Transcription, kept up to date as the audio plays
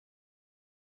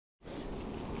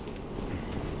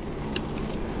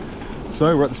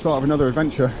So we're at the start of another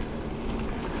adventure.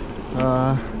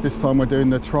 This time we're doing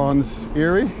the Traws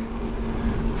Eryri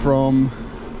from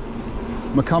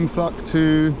Machynlleth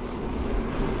to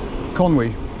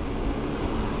Conwy.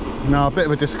 Now, a bit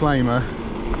of a disclaimer,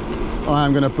 I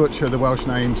am going to butcher the Welsh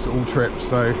names all trips,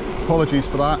 so apologies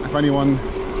for that if anyone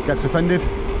gets offended.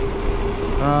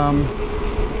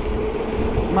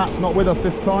 Matt's not with us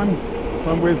this time,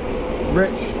 so I'm with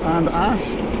Rich and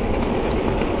Ash.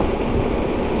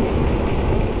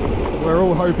 We're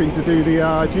all hoping to do the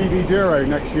GB Duro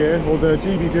next year, or the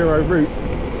GB Duro route,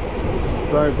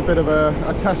 so it's a bit of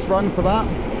a test run for that.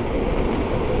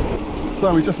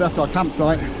 So we just left our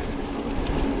campsite.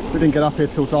 We didn't get up here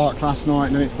till dark last night,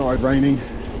 and then it started raining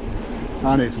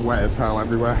and it's wet as hell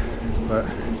everywhere, but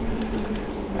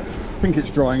I think it's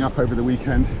drying up over the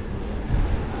weekend.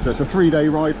 So it's a 3-day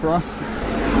ride for us.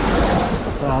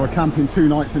 We're camping 2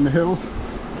 nights in the hills.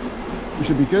 We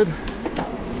should be good.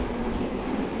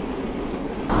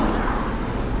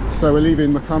 So we're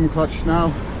leaving Machynlleth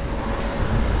now,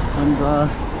 and I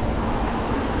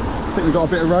think we've got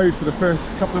a bit of road for the first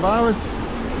couple of hours.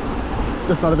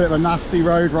 Just had a bit of a nasty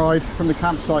road ride from the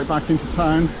campsite back into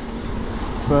town,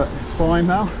 but it's fine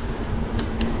now.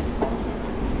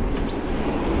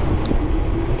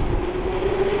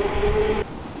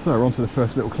 So we're on to the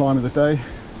first little climb of the day.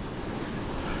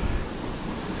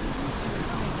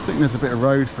 I think there's a bit of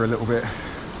road for a little bit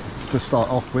just to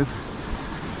start off with.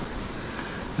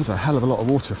 There's a hell of a lot of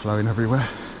water flowing everywhere.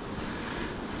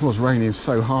 It was raining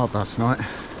so hard last night.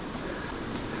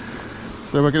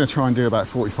 So we're going to try and do about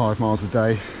 45 miles a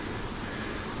day.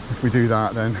 If we do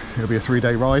that, then it'll be a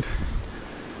 3-day ride,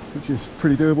 which is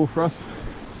pretty doable for us.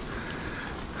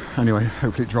 Anyway,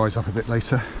 hopefully it dries up a bit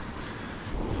later.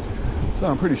 So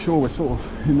I'm pretty sure we're sort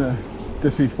of in the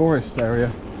Diffie Forest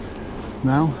area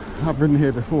now. I've ridden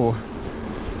here before.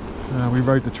 We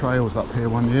rode the trails up here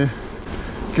one year.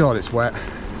 God, it's wet.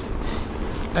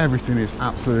 Everything is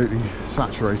absolutely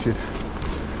saturated.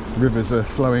 Rivers are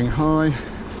flowing high.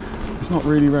 It's not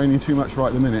really raining too much right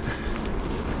at the minute.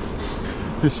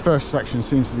 This first section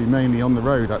seems to be mainly on the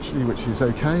road actually, which is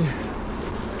okay.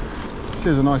 This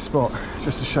is a nice spot. It's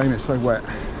just a shame it's so wet.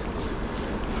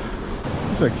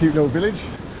 It's a cute little village.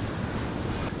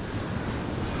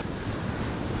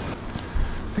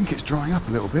 I think it's drying up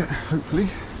a little bit, hopefully.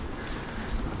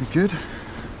 That'd be good.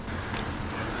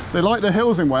 They like the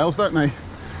hills in Wales, don't they?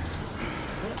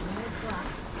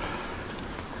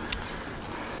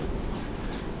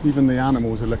 Even the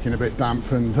animals are looking a bit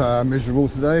damp and miserable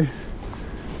today.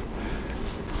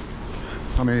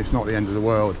 I mean, it's not the end of the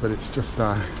world, but it's just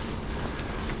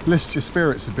lifts your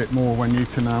spirits a bit more when you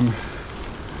can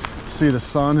see the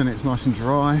sun and it's nice and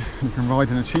dry and you can ride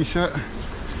in a t-shirt.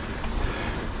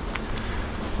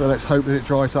 So let's hope that it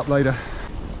dries up later.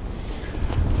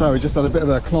 So we just had a bit of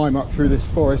a climb up through this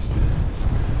forest.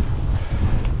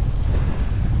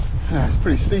 Yeah, it's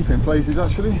pretty steep in places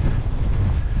actually.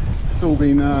 It's all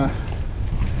been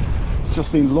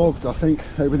just been logged, I think,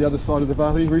 over the other side of the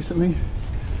valley recently.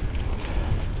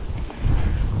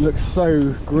 Looks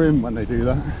so grim when they do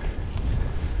that.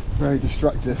 Very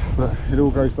destructive, but it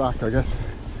all goes back, I guess.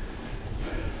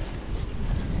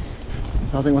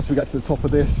 So I think once we get to the top of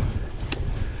this,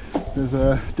 there's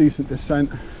a decent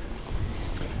descent,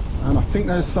 and I think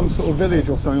there's some sort of village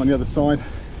or something on the other side.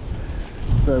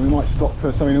 So we might stop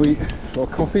for something to eat, or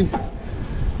coffee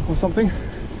or something.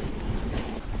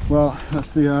 Well,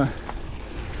 that's the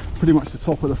pretty much the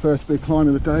top of the first big climb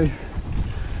of the day.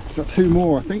 We've got 2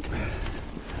 more, I think,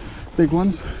 big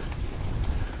ones.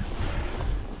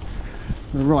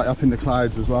 We're right up in the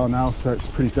clouds as well now, so it's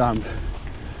pretty damp.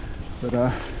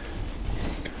 But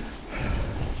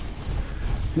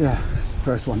yeah, it's the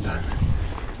first one down.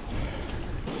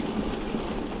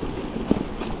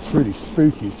 It's really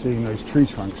spooky seeing those tree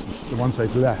trunks, the ones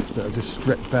they've left that are just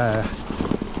stripped bare,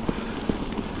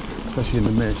 especially in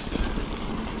the mist.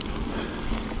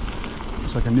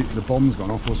 It's like a nuclear bomb's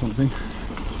gone off or something.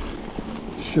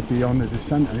 Should be on the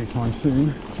descent anytime soon,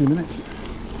 a few minutes.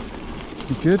 Should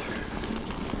be good.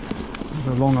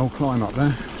 There's a long old climb up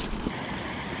there.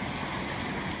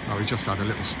 Oh, we just had a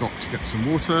little stop to get some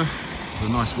water. There's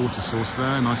a nice water source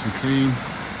there, nice and clean.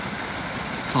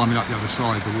 Climbing up the other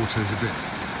side, the water is a bit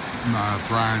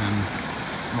brown and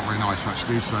not very nice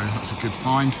actually, so that's a good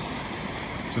find.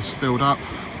 Just filled up,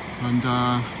 and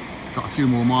got a few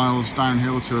more miles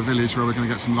downhill to a village where we're going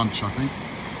to get some lunch, I think.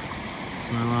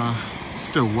 So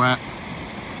still wet.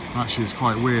 Actually, it's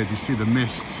quite weird. You see the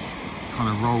mist kind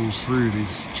of rolls through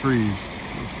these trees.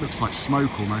 It looks like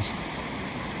smoke almost.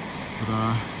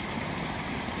 But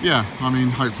yeah, I mean,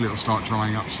 hopefully it'll start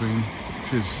drying up soon.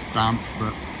 It is damp,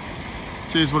 but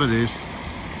it is what it is.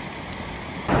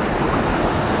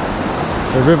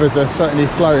 The rivers are certainly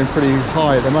flowing pretty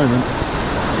high at the moment.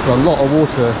 There's a lot of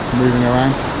water moving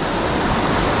around.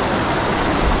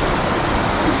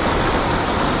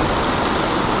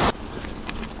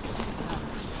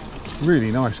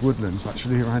 Really nice woodlands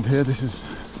actually around here.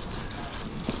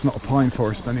 It's not a pine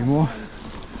forest anymore.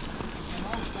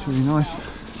 It's really nice.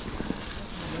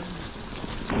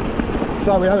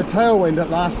 So we had a tailwind at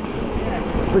last,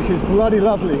 which is bloody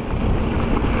lovely.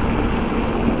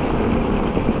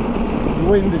 The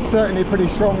wind is certainly pretty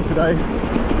strong today,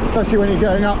 especially when you're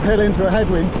going uphill into a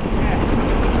headwind.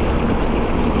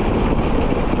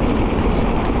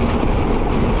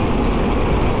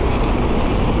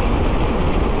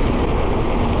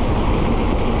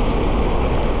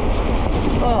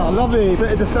 Oh, lovely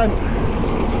bit of descent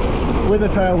with a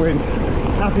tailwind.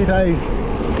 Happy days.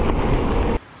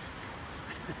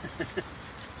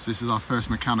 So this is our first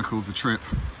mechanical of the trip.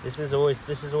 This is always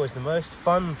the most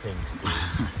fun thing to do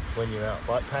when you're out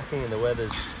bikepacking and the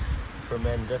weather's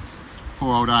tremendous.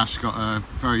 Poor old Ash got a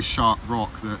very sharp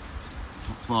rock that,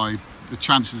 by the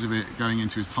chances of it going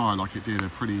into his tyre like it did, are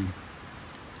pretty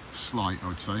slight, I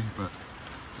would say, but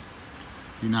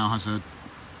he now has a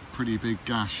pretty big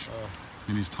gash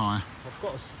in his tyre.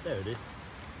 There it is.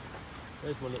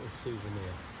 There's my little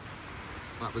souvenir.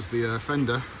 That was the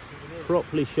fender.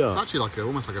 Properly sharp. It's actually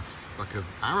almost like a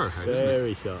arrowhead, isn't it?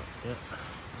 Very sharp, yeah.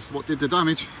 That's what did the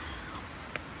damage.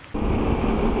 So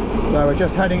we're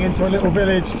just heading into a little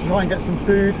village to try and get some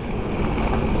food.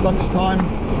 It's lunchtime.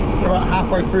 We're about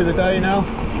halfway through the day now.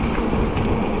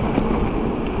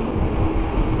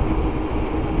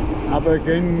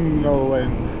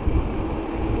 Abergynolwyn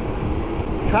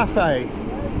Cafe.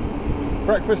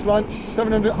 Breakfast, lunch,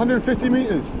 150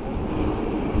 metres.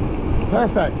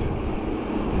 Perfect.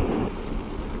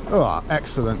 Oh,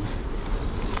 excellent.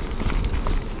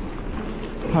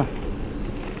 Huh.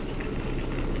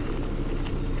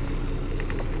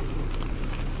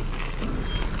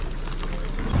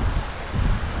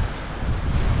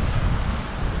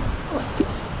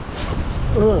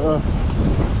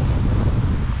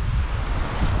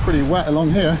 Pretty wet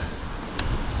along here.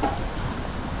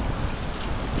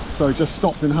 So we just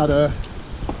stopped and had a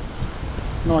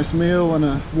nice meal and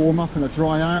a warm up and a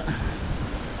dry out.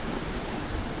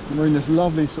 And we're in this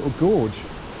lovely sort of gorge.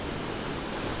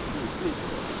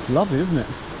 Lovely, isn't it?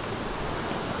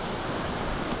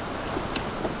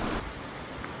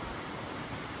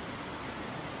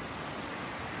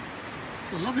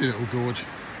 It's a lovely little gorge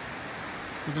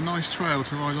with a nice trail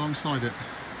to ride alongside it.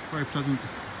 Very pleasant.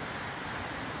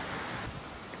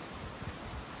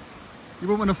 You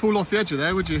wouldn't want to fall off the edge of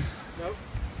there, would you? Nope.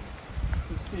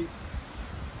 It's steep.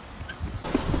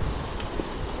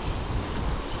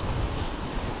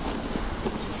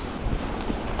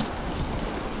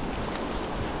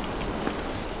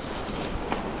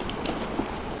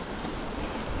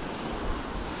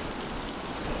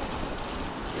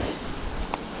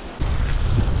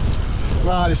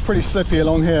 Man, it's pretty slippy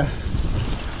along here.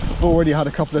 I've already had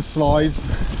a couple of slides.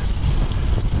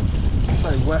 It's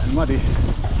so wet and muddy.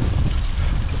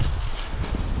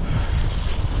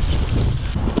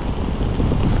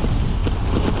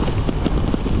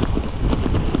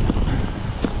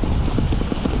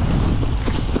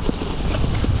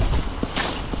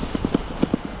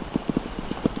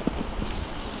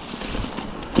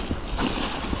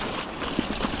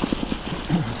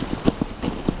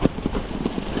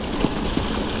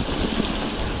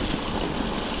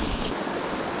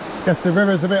 Guess the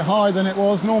river's a bit higher than it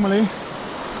was normally.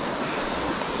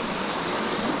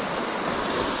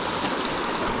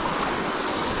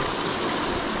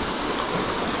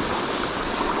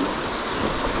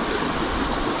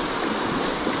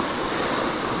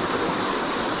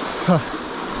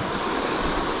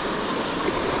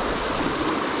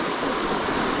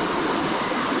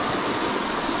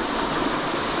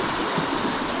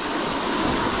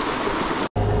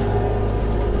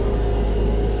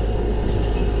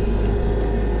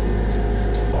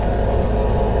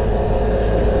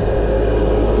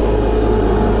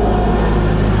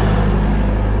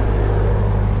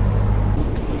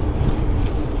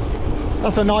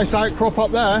 That's a nice outcrop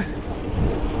up there.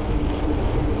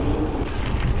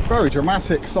 Very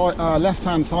dramatic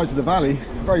left-hand side to the valley,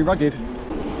 very rugged. I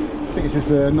think this is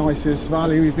the nicest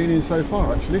valley we've been in so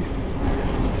far, actually.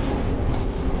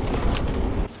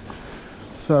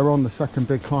 So we're on the second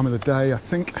big climb of the day, I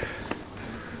think.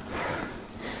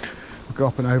 We'll go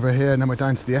up and over here and then we're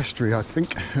down to the estuary, I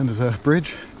think, and there's a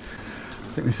bridge. I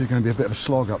think this is going to be a bit of a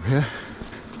slog up here.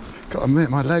 Gotta admit,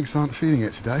 my legs aren't feeling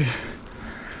it today.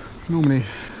 Normally,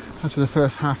 after the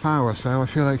first half hour or so, I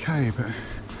feel okay, but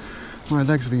my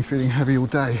legs have been feeling heavy all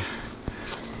day.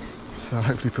 So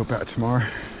hopefully feel better tomorrow.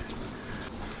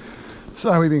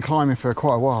 So we've been climbing for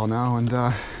quite a while now, and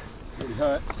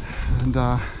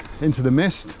into the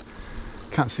mist.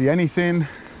 Can't see anything.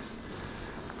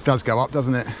 It does go up,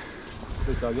 doesn't it?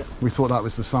 We thought that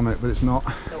was the summit, but it's not.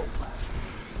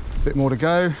 A bit more to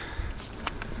go.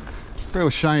 Real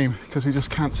shame, because we just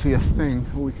can't see a thing.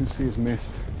 All we can see is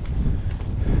mist.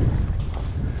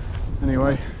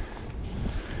 Anyway,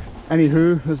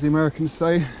 anywho, as the Americans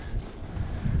say,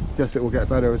 guess it will get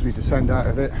better as we descend out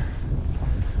of it.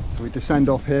 So we descend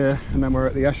off here, and then we're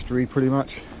at the estuary pretty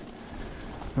much,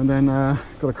 and then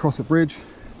got to cross a bridge,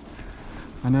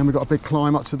 and then we've got a big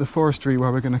climb up to the forestry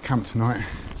where we're going to camp tonight.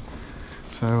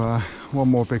 So one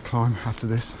more big climb after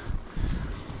this.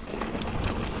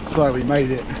 So we made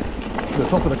it to the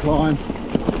top of the climb.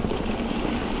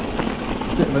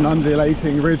 Bit of an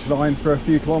undulating ridge line for a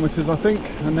few kilometres, I think,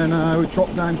 and then we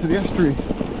dropped down to the estuary,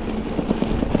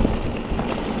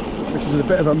 which is a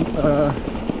bit of a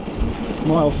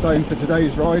milestone for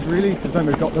today's ride, really, because then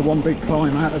we've got the one big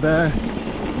climb out of there,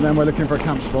 and then we're looking for a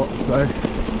camp spot. So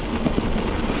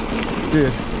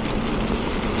good.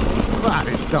 That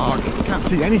is dark. Can't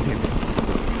see anything.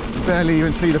 Barely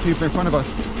even see the people in front of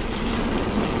us.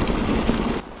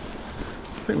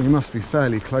 I think we must be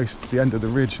fairly close to the end of the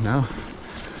ridge now.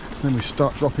 Then we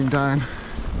start dropping down.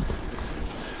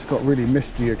 It's got really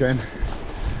misty again.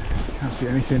 Can't see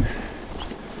anything.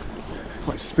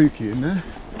 Quite spooky in there.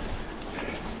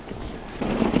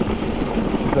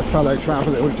 This is a fellow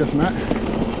traveller that we've just met.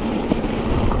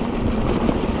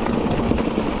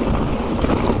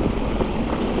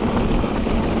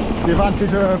 It's the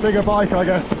advantage of a bigger bike, I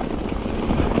guess.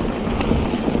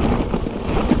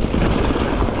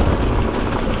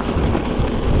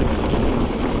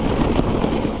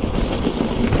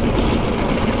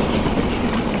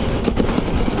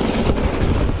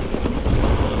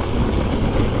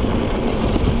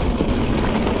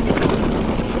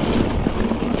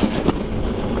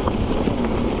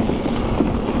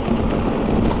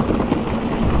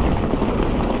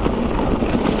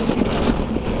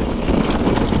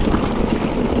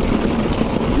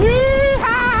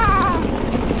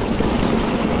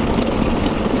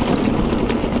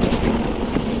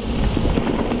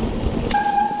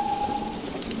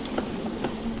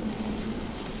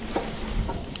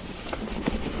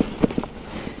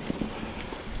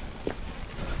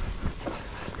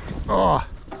 Oh.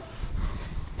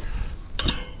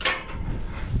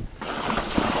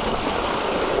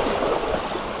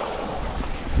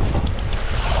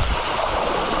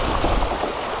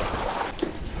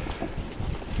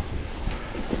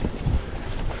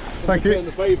 Thank you. Return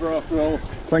the favour after all.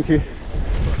 Thank you.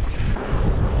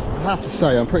 I have to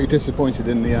say, I'm pretty disappointed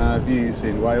in the views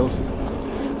in Wales.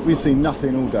 We've seen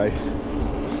nothing all day.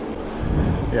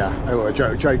 Yeah, well,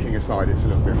 joking aside, it's a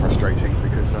little bit frustrating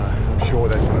because I'm sure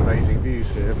there's some amazing views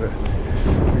here, but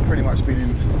we've pretty much been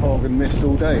in fog and mist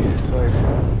all day. So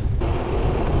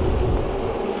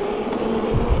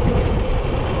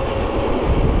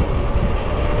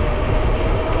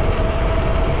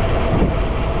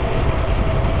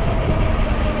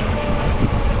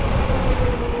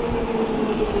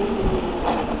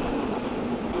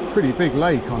pretty big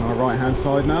lake on our right hand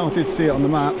side now. I did see it on the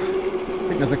map. I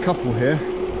think there's a couple here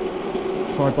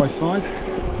side by side.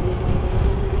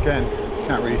 Again,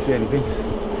 can't really see anything. I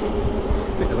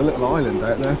think there's a little island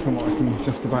out there from what I can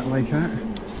just about make out.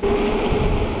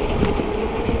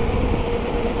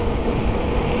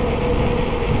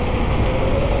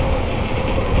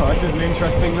 Oh, this is an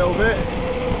interesting little bit.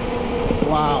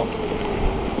 Wow.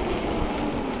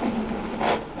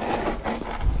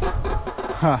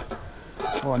 Huh.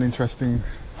 What an interesting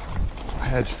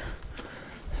hedge. Here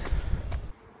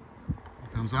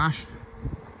comes Ash.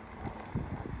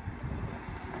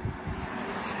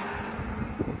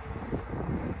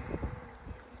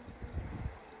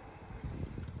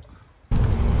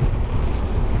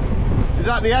 Is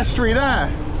that the estuary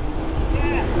there?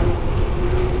 Yeah.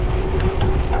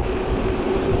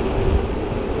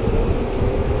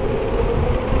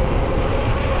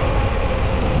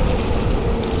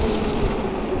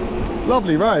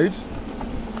 Lovely roads.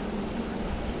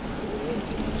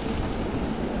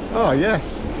 Oh yes.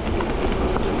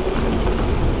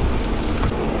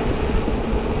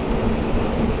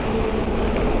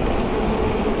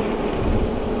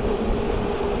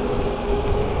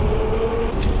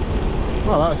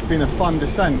 Well, that's been a fun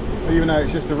descent, even though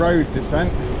it's just a road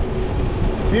descent.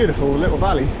 Beautiful little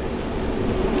valley.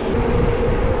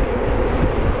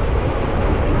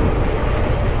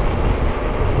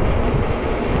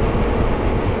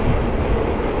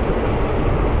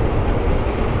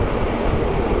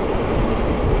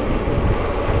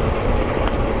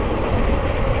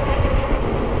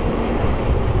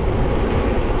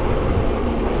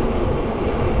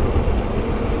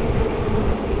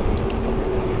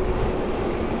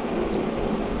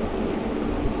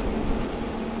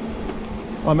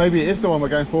 Oh, maybe it is the one we're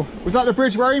going for. Was that the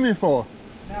bridge we're aiming for?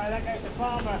 No, that goes to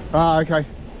Farmer. Ah, okay.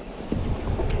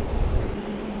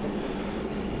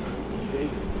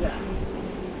 Yeah.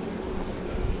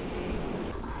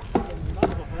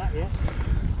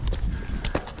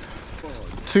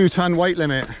 2-ton weight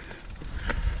limit.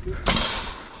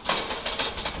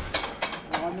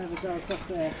 Oh, I never go across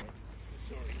there.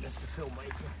 Sorry, Mr.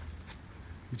 Filmmaker.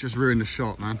 You just ruined the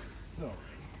shot, man. Sorry.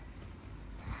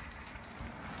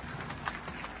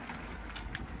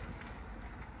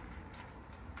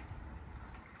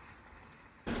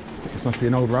 This must be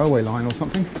an old railway line or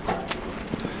something.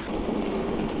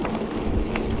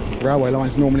 Railway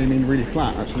lines normally mean really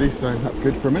flat, actually, so that's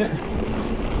good for a minute.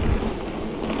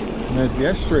 And there's the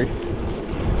estuary.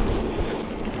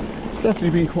 There's definitely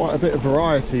been quite a bit of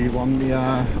variety on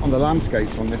the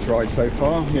landscapes on this ride so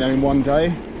far. You know, in one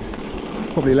day,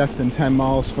 probably less than 10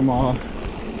 miles from our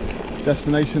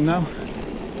destination now.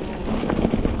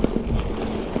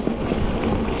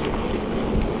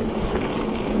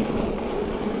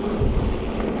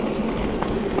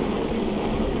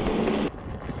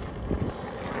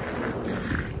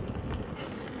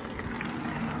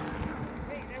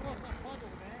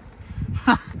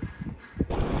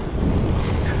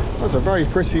 That's a very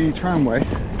pretty tramway.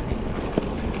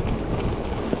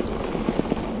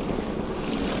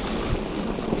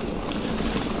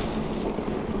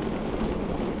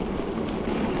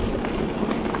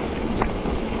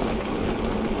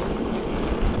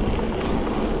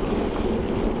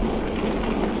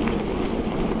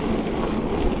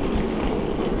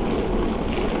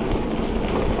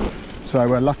 So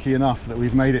we're lucky enough that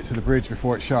we've made it to the bridge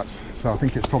before it shuts. So I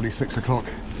think it's probably 6 o'clock.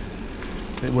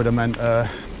 It would have meant a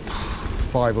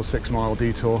 5 or 6 mile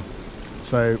detour.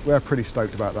 So we're pretty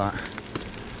stoked about that.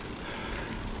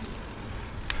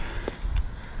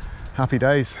 Happy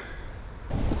days.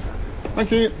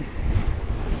 Thank you.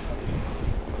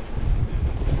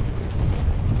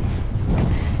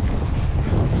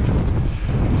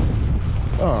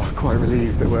 Oh, quite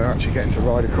relieved that we're actually getting to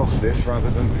ride across this rather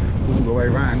than all the way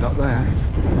around up there.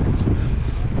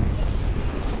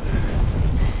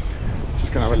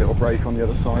 Just gonna have a little break on the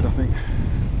other side, I think.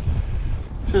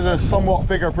 This is a somewhat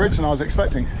bigger bridge than I was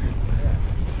expecting.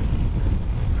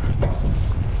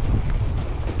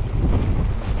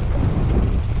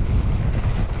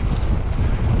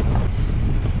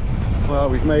 Well,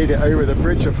 we've made it over the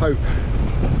Bridge of Hope.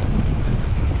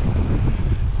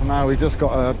 So now we've just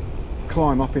got to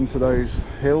climb up into those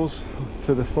hills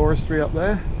to the forestry up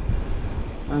there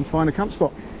and find a camp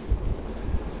spot.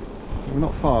 So we're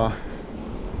not far,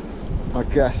 I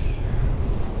guess.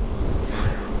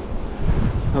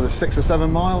 Another 6 or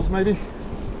 7 miles maybe.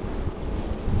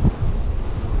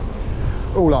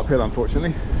 All uphill,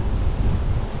 unfortunately.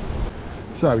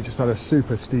 So we just had a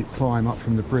super steep climb up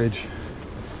from the bridge.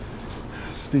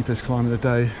 Steepest climb of the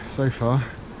day so far.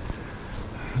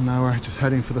 And now we're just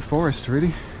heading for the forest,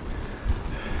 really.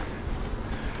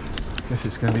 Guess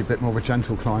it's going to be a bit more of a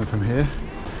gentle climb from here.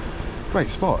 Great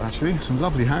spot, actually. Some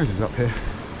lovely houses up here.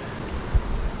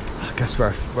 I guess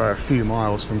we're a few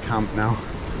miles from camp now.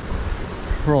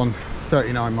 We're on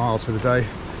 39 miles for the day,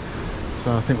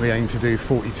 so I think we aim to do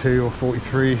 42 or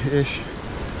 43-ish.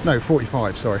 No,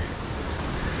 45, sorry.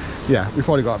 Yeah, we've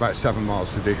probably got about 7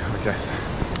 miles to do, I guess.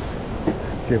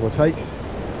 Give or take.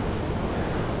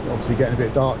 Obviously getting a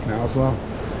bit dark now as well.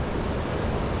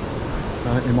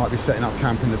 So I think we might be setting up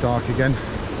camp in the dark again.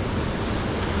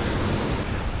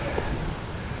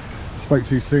 Spoke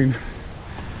too soon.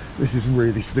 This is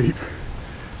really steep.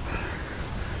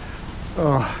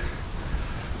 Oh.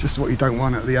 Just what you don't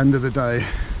want at the end of the day.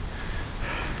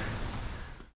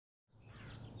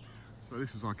 So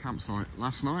this was our campsite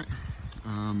last night.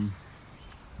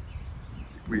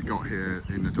 We got here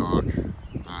in the dark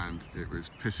and it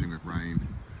was pissing with rain.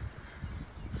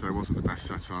 So it wasn't the best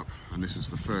setup, and this was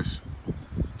the first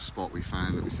spot we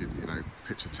found that we could, you know,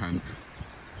 pitch a tent.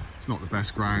 It's not the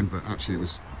best ground, but actually it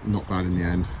was not bad in the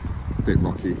end. A bit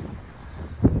rocky.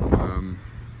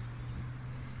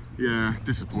 Yeah,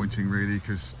 disappointing really,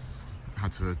 because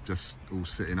had to just all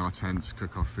sit in our tents,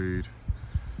 cook our food.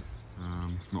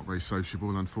 Not very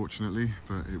sociable, unfortunately,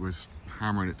 but it was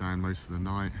hammering it down most of the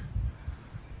night.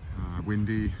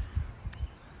 Windy.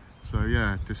 So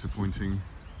yeah, disappointing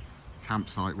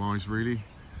campsite wise, really.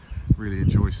 Really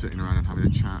enjoy sitting around and having a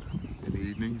chat in the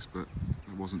evenings, but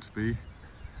it wasn't to be.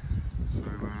 So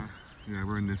yeah,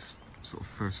 we're in this sort of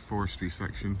first forestry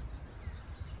section.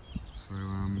 So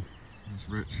there's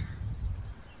Rich.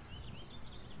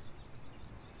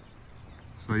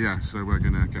 So yeah, so we're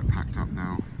gonna get packed up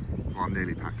now. Well, I'm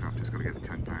nearly packed up, just gotta get the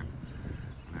tent down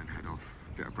and then head off.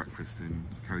 get a breakfast in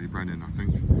Cody Brennan, I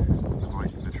think, on the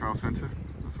bike in the trail centre.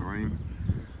 That's our aim.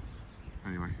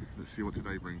 Anyway, let's see what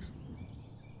today brings.